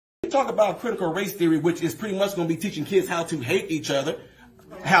talk about critical race theory, which is pretty much going to be teaching kids how to hate each other,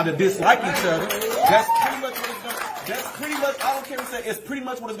 how to dislike each other, that's pretty much what it's going to, that's pretty much, I don't care what you say, it's pretty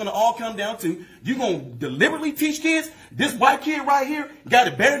much what it's going to all come down to. You're going to deliberately teach kids, this white kid right here got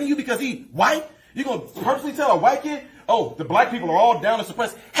it better than you because he white? You're going to purposely tell a white kid, oh, the black people are all down and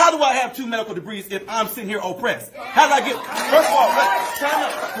suppressed. How do I have 2 medical degrees if I'm sitting here oppressed? How did I get, first of all, time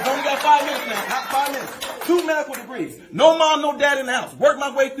up, because I only got 5 minutes now, 5 minutes. 2 medical degrees. No mom, no dad in the house. Worked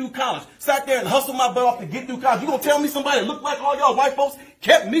my way through college. Sat there and hustled my butt off to get through college. You gonna tell me somebody that looked like all y'all white folks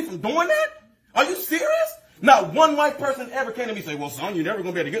kept me from doing that? Are you serious? Not one white person ever came to me and said, well, son, you're never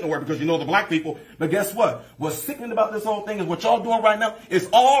going to be able to get nowhere because you know the black people. But guess what? What's sickening about this whole thing is what y'all doing right now is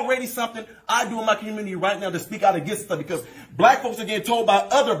already something I do in my community right now to speak out against stuff because black folks are getting told by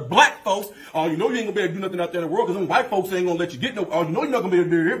other black folks, oh, you know you ain't going to be able to do nothing out there in the world because them white folks ain't going to let you get no, oh, you know you're not going to be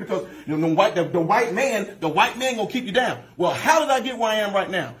able to do it here because you know, the white man going to keep you down. Well, how did I get where I am right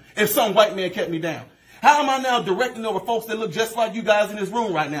now if some white man kept me down? How am I now directing over folks that look just like you guys in this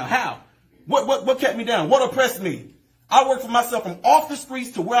room right now? How? What kept me down? What oppressed me? I worked for myself from off the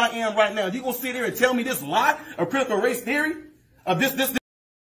streets to where I am right now. You gonna sit here and tell me this lie of critical race theory? Of this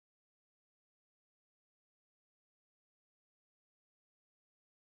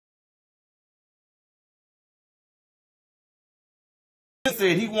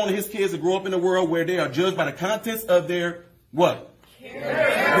said he wanted his kids to grow up in a world where they are judged by the contents of their what?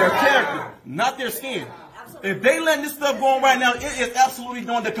 Their character, not their skin. If they letting this stuff go on right now, it is absolutely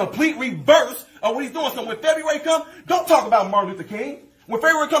doing the complete reverse of what he's doing. So when February comes, don't talk about Martin Luther King. When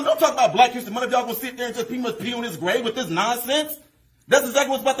February comes, don't talk about Black History Month. If y'all gonna sit there and just pretty much pee on his grave with this nonsense, that's exactly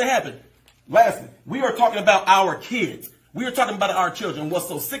what's about to happen. Lastly, we are talking about our kids. We are talking about our children. What's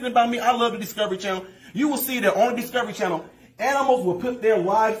so sickening about me, I love the Discovery Channel. You will see that on the Discovery Channel, animals will put their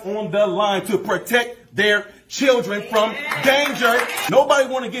lives on the line to protect their children from danger. Nobody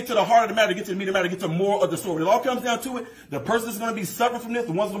want to get to the heart of the matter, get to the meat of the matter, get to the moral of the story. It all comes down to it. The person that's going to be suffering from this,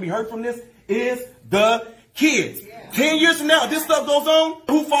 the ones going to be hurt from this, is the kids. 10 years from now, if this stuff goes on,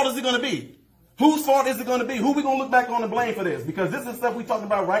 whose fault is it going to be? Whose fault is it going to be? Who we going to look back on and blame for this? Because this is stuff we're talking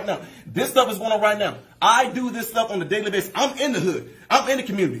about right now. This stuff is going on right now. I do this stuff on a daily basis. I'm in the hood. I'm in the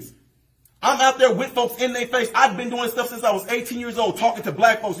communities. I'm out there with folks in their face. I've been doing stuff since I was 18 years old, talking to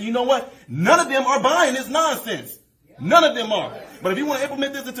black folks. And you know what? None of them are buying this nonsense. None of them are. But if you want to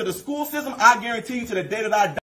implement this into the school system, I guarantee you to the day that I die,